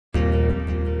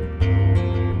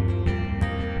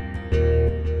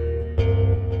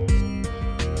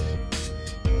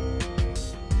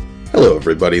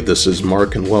everybody, this is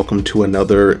Mark and welcome to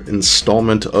another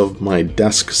installment of my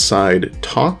desk side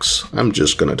talks. I'm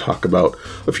just going to talk about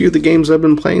a few of the games I've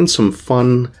been playing, some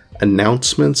fun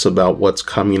announcements about what's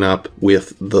coming up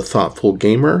with The Thoughtful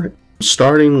Gamer,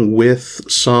 starting with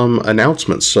some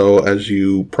announcements. So as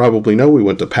you probably know, we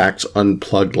went to PAX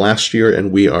Unplugged last year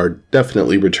and we are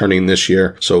definitely returning this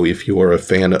year. So if you are a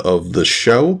fan of the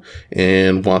show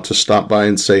and want to stop by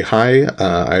and say hi,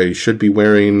 I should be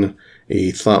wearing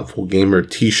a Thoughtful Gamer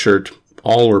t-shirt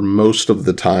all or most of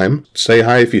the time. Say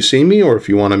hi if you see me, or if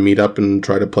you want to meet up and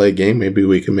try to play a game, maybe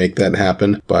we can make that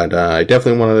happen. But I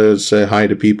definitely want to say hi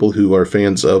to people who are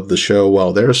fans of the show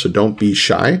while there, so don't be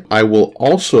shy. I will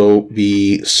also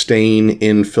be staying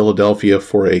in Philadelphia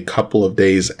for a couple of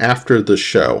days after the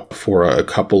show for a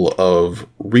couple of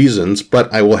reasons,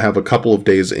 but I will have a couple of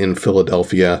days in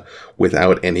Philadelphia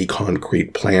without any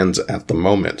concrete plans at the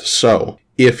moment. So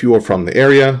if you are from the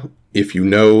area, if you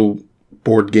know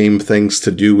board game things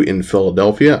to do in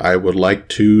Philadelphia, I would like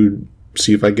to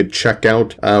see if I could check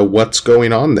out what's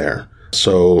going on there.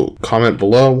 So comment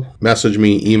below, message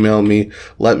me, email me,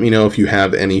 let me know if you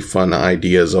have any fun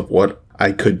ideas of what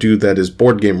I could do that is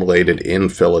board game related in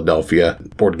Philadelphia.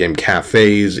 Board game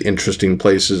cafes, interesting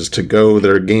places to go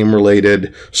that are game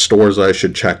related, stores I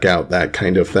should check out, that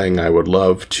kind of thing. I would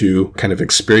love to kind of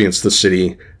experience the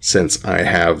city since I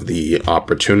have the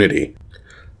opportunity.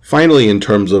 Finally, in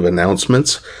terms of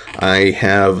announcements, I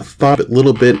have thought a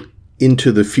little bit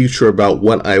into the future about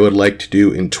what I would like to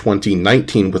do in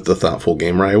 2019 with The Thoughtful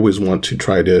Gamer. I always want to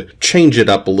try to change it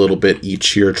up a little bit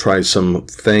each year, try some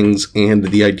things, and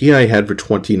the idea I had for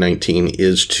 2019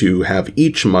 is to have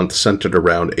each month centered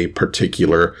around a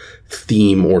particular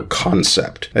theme or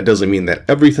concept. That doesn't mean that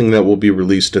everything that will be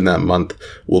released in that month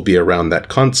will be around that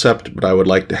concept, but I would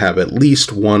like to have at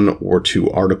least one or two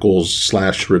articles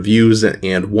 / reviews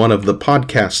and one of the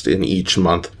podcasts in each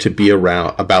month to be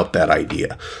around about that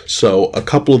idea. So a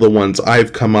couple of the ones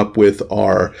I've come up with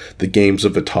are the games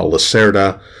of Vital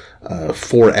Lacerda,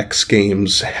 4X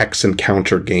games, Hex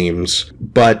Encounter games,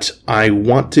 but I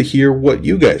want to hear what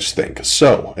you guys think.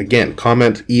 So again,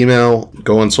 comment, email,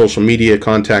 go on social media,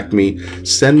 contact me,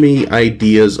 send me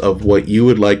ideas of what you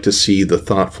would like to see The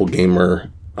Thoughtful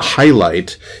Gamer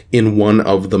highlight in one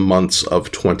of the months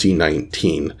of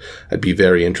 2019. I'd be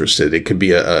very interested. It could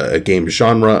be a game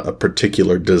genre, a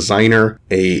particular designer,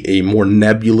 a more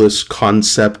nebulous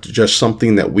concept, just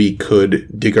something that we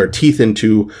could dig our teeth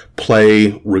into,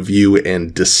 play, review,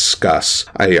 and discuss.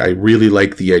 I really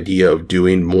like the idea of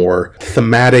doing more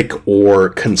thematic or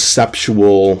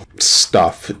conceptual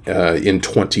stuff in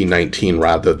 2019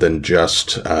 rather than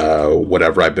just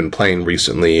whatever I've been playing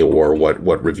recently or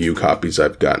what review copies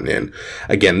I've gotten in.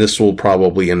 Again, this will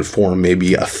probably inform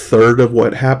maybe a third of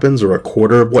what happens or a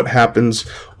quarter of what happens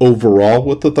overall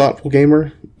with The Thoughtful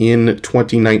Gamer in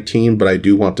 2019, but I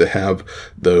do want to have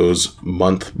those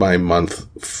month-by-month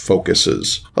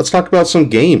focuses. Let's talk about some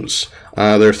games.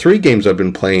 There are 3 games I've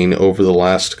been playing over the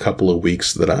last couple of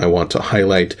weeks that I want to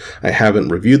highlight. I haven't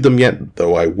reviewed them yet,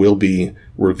 though I will be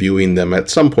reviewing them at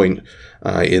some point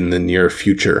in the near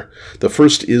future. The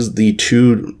first is the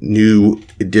 2 new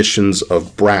editions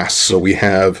of Brass. So we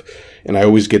have, and I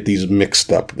always get these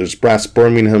mixed up, there's Brass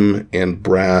Birmingham and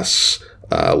Brass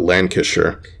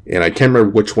Lancashire. And I can't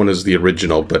remember which one is the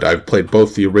original, but I've played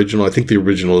both the original. I think the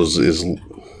original is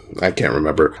I can't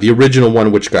remember. The original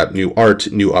one, which got new art,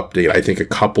 new update, I think a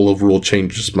couple of rule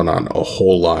changes, but not a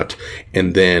whole lot.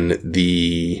 And then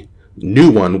the new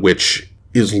one, which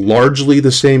is largely the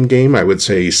same game, I would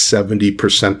say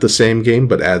 70% the same game,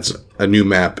 but adds a new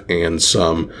map and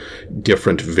some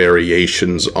different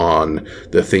variations on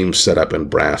the theme setup in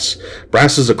Brass.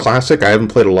 Brass is a classic. I haven't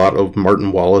played a lot of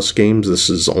Martin Wallace games. This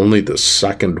is only the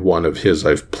second one of his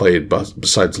I've played,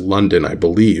 besides London, I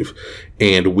believe.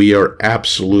 And we are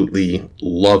absolutely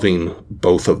loving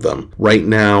both of them. Right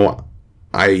now,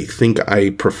 I think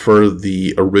I prefer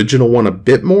the original one a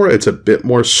bit more. It's a bit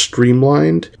more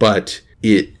streamlined, but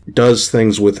it does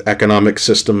things with economic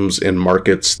systems and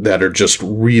markets that are just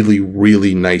really,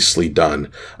 really nicely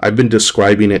done. I've been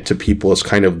describing it to people as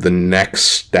kind of the next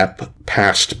step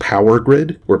past Power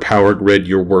Grid, where Power Grid,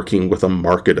 you're working with a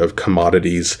market of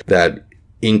commodities that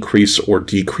increase or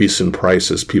decrease in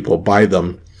price as people buy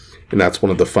them. And that's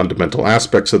one of the fundamental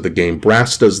aspects of the game.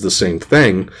 Brass does the same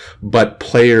thing, but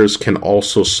players can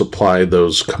also supply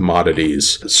those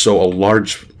commodities. So a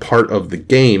large part of the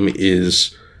game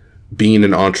is being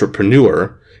an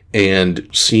entrepreneur and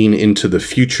seeing into the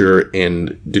future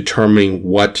and determining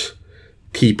what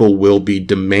people will be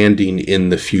demanding in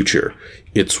the future.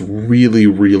 It's really,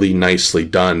 really nicely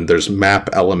done. There's map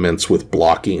elements with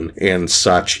blocking and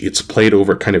such. It's played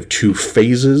over kind of 2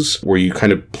 phases where you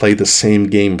kind of play the same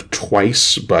game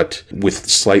twice, but with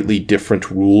slightly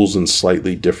different rules and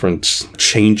slightly different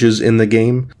changes in the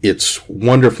game. It's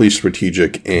wonderfully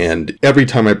strategic, and every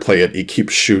time I play it, it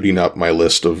keeps shooting up my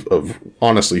list of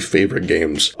honestly favorite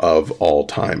games of all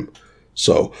time.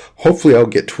 So hopefully I'll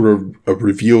get to a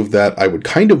review of that. I would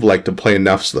kind of like to play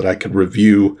enough so that I could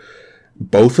review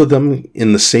both of them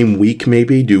in the same week,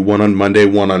 maybe do one on Monday,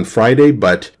 one on Friday,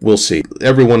 but we'll see.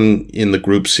 Everyone in the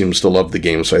group seems to love the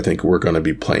game, so I think we're going to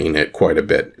be playing it quite a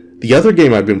bit. The other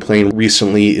game I've been playing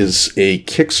recently is a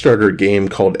Kickstarter game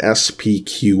called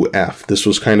SPQF. This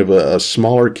was kind of a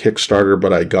smaller Kickstarter,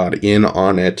 but I got in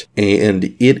on it, and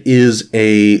it is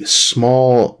a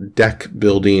small deck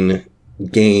building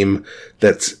game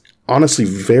that's honestly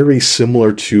very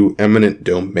similar to Eminent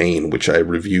Domain, which I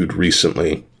reviewed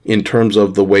recently, in terms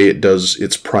of the way it does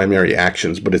its primary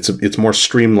actions, but it's more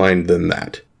streamlined than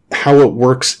that. How it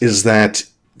works is that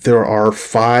there are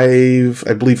 5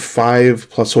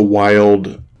 plus a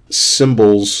wild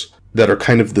symbols that are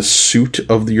kind of the suit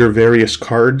of your various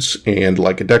cards, and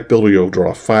like a deck builder, you'll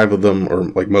draw 5 of them, or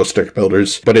like most deck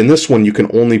builders, but in this one, you can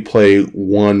only play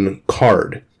 1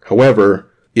 card. However,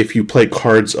 if you play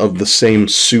cards of the same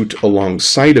suit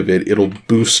alongside of it, it'll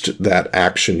boost that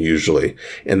action usually.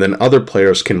 And then other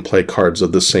players can play cards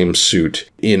of the same suit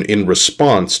in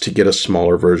response to get a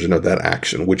smaller version of that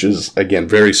action, which is, again,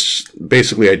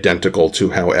 basically identical to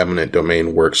how Eminent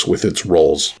Domain works with its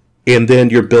roles. And then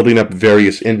you're building up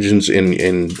various engines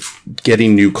in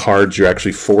getting new cards. You're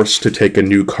actually forced to take a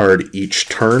new card each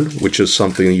turn, which is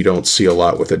something you don't see a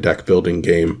lot with a deck building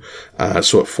game.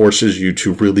 So it forces you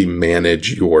to really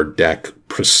manage your deck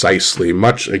precisely,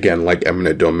 much, again, like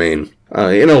Eminent Domain.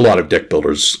 In a lot of deck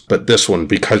builders, but this one,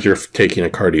 because you're taking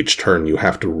a card each turn, you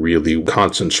have to really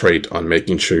concentrate on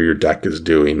making sure your deck is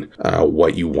doing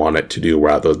what you want it to do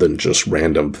rather than just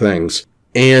random things.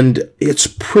 And it's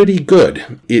pretty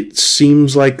good. It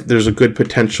seems like there's a good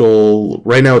potential.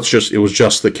 Right now, it was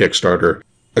just the Kickstarter.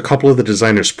 A couple of the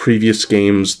designer's previous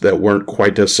games that weren't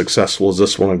quite as successful as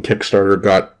this one on Kickstarter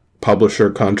got publisher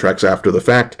contracts after the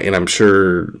fact, and I'm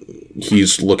sure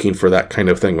he's looking for that kind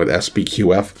of thing with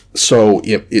SPQF. So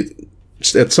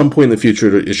at some point in the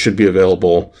future, it should be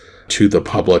available to the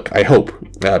public, I hope,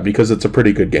 because it's a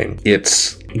pretty good game.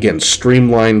 It's, again,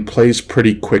 streamlined, plays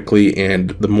pretty quickly, and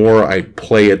the more I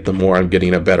play it, the more I'm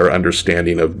getting a better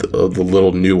understanding of the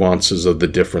little nuances of the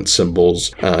different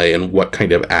symbols and what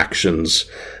kind of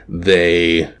actions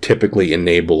they typically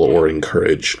enable or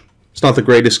encourage. It's not the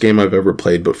greatest game I've ever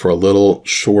played, but for a little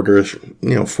shorter,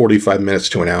 45 minutes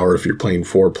to an hour if you're playing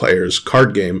 4 players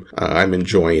card game, I'm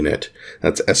enjoying it.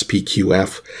 That's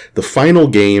SPQF. The final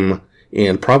game,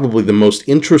 and probably the most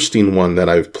interesting one that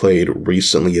I've played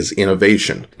recently, is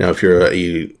Innovation. Now, if you're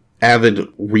a avid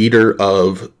reader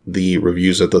of the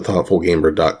reviews at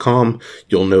thethoughtfulgamer.com,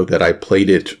 you'll know that I played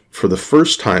it for the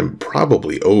first time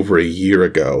probably over a year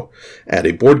ago at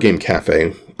a board game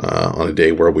cafe on a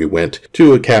day where we went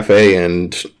to a cafe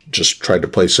and just tried to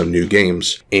play some new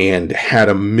games and had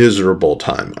a miserable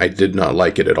time. I did not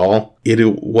like it at all.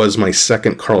 It was my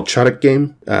second Carl Chudik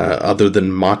game, other than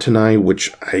Matanai,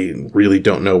 which I really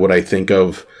don't know what I think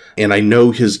of. And I know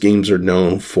his games are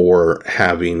known for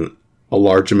having a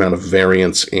large amount of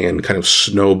variance and kind of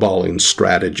snowballing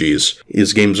strategies.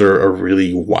 His games are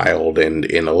really wild, and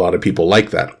a lot of people like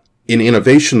that. In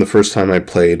Innovation, the first time I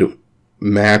played,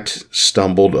 Matt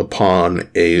stumbled upon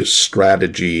a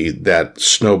strategy that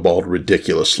snowballed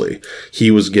ridiculously. He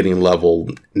was getting level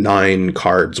 9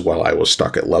 cards while I was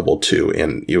stuck at level 2,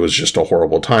 and it was just a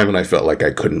horrible time, and I felt like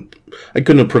I couldn't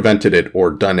have prevented it or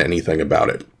done anything about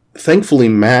it. Thankfully,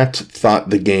 Matt thought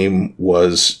the game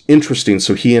was interesting,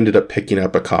 so he ended up picking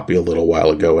up a copy a little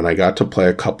while ago, and I got to play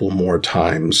a couple more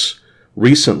times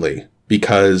recently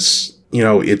because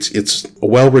it's a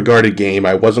well-regarded game.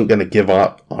 I wasn't going to give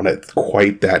up on it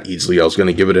quite that easily. I was going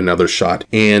to give it another shot.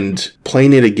 And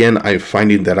playing it again, I'm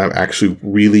finding that I actually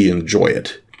really enjoy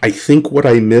it. I think what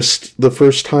I missed the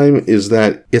first time is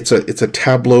that it's a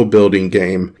tableau building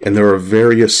game, and there are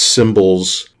various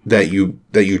symbols that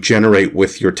you generate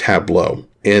with your tableau.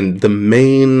 And the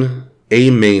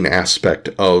main aspect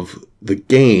of the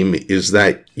game is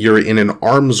that you're in an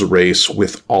arms race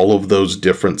with all of those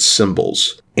different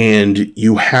symbols. And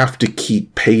you have to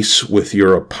keep pace with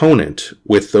your opponent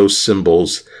with those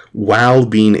symbols while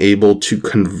being able to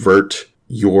convert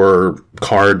your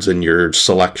cards and your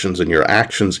selections and your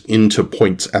actions into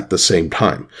points at the same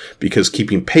time, because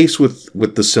keeping pace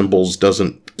with the symbols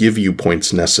doesn't give you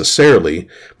points necessarily,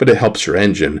 but it helps your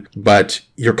engine. But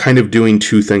you're kind of doing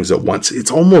two things at once.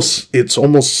 It's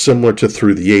almost similar to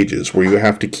Through the Ages, where you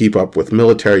have to keep up with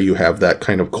military. You have that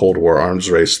kind of Cold War arms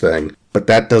race thing, but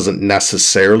that doesn't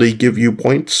necessarily give you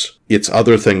points. It's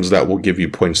other things that will give you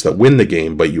points that win the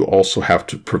game, but you also have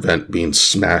to prevent being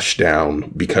smashed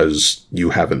down because you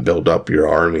haven't built up your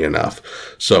army enough.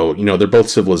 So, they're both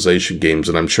civilization games,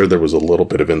 and I'm sure there was a little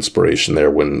bit of inspiration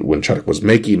there when Chuck was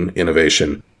making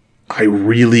Innovation. I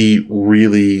really,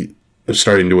 really am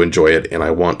starting to enjoy it, and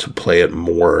I want to play it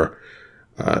more,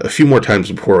 a few more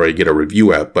times before I get a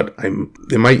review out, but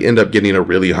they might end up getting a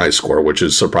really high score, which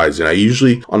is surprising. I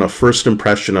usually, on a first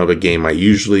impression of a game, I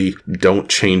usually don't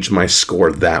change my score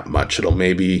that much. It'll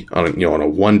maybe, on a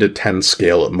 1 to 10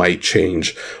 scale, it might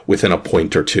change within a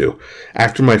point or two.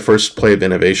 After my first play of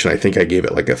Innovation, I think I gave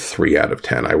it like a 3 out of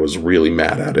 10. I was really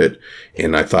mad at it,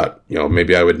 and I thought,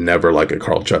 maybe I would never like a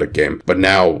Carl Judek game. But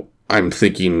now I'm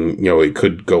thinking, it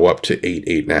could go up to 8,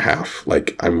 8.5.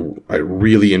 Like, I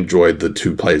really enjoyed the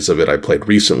 2 plays of it I played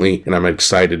recently, and I'm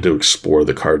excited to explore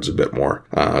the cards a bit more.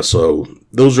 So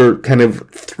those are kind of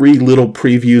 3 little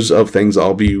previews of things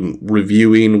I'll be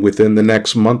reviewing within the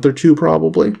next month or 2,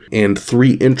 probably, and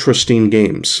 3 interesting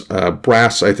games.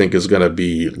 Brass, I think, is going to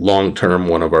be long-term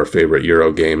one of our favorite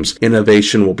Euro games.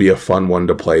 Innovation will be a fun one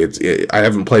to play. I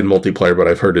haven't played multiplayer, but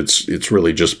I've heard it's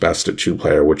really just best at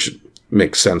 2-player, which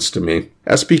makes sense to me.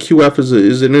 SPQF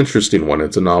is an interesting one.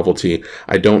 It's a novelty.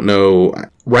 I don't know.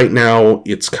 Right now,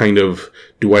 it's kind of,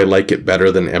 do I like it better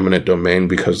than Eminent Domain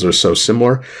because they're so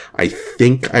similar? I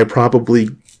think I probably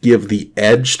give the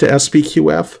edge to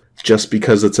SPQF just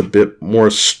because it's a bit more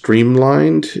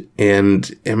streamlined,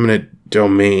 and Eminent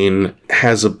Domain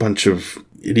has a bunch of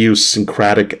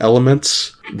idiosyncratic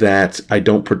elements that I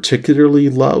don't particularly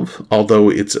love, although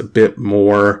it's a bit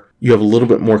more, you have a little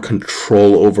bit more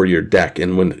control over your deck.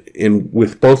 And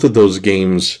with both of those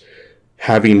games,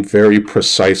 having very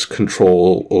precise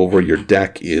control over your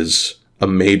deck is a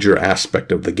major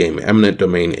aspect of the game. Eminent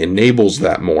Domain enables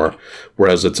that more,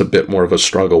 whereas it's a bit more of a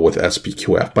struggle with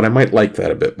SPQF, but I might like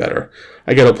that a bit better.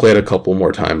 I gotta play it a couple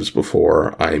more times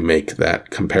before I make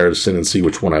that comparison and see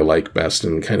which one I like best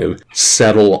and kind of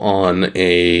settle on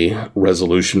a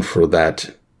resolution for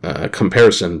that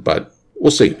comparison, but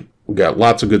we'll see. We've got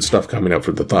lots of good stuff coming up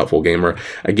for the Thoughtful Gamer.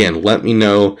 Again, let me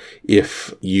know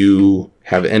if you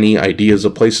have any ideas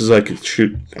of places I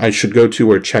should go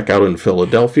to or check out in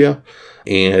Philadelphia.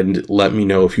 And let me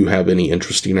know if you have any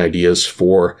interesting ideas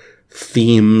for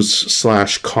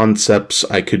themes/concepts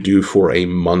I could do for a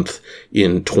month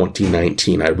in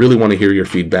 2019. I really want to hear your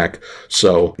feedback.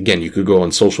 So again, you could go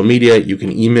on social media. You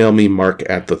can email me,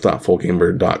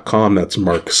 marc@thethoughtfulgamer.com. That's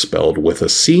Marc spelled with a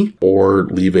C, or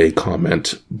leave a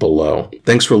comment below.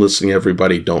 Thanks for listening,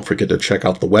 everybody. Don't forget to check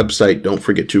out the website. Don't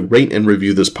forget to rate and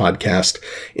review this podcast.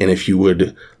 And if you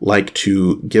would like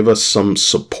to give us some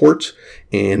support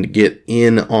and get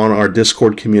in on our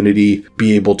Discord community,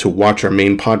 be able to watch our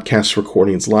main podcast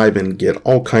recordings live, and get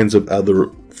all kinds of other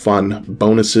fun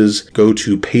bonuses, go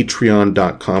to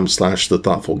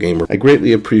patreon.com/thethoughtfulgamer. I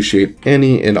greatly appreciate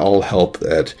any and all help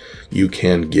that you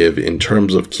can give in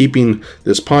terms of keeping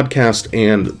this podcast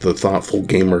and The Thoughtful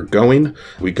Gamer going.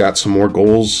 We got some more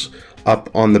goals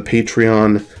up on the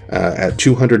Patreon at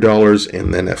 $200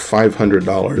 and then at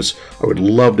 $500. I would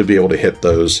love to be able to hit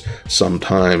those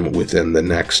sometime within the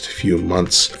next few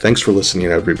months. Thanks for listening,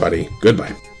 everybody.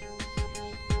 Goodbye.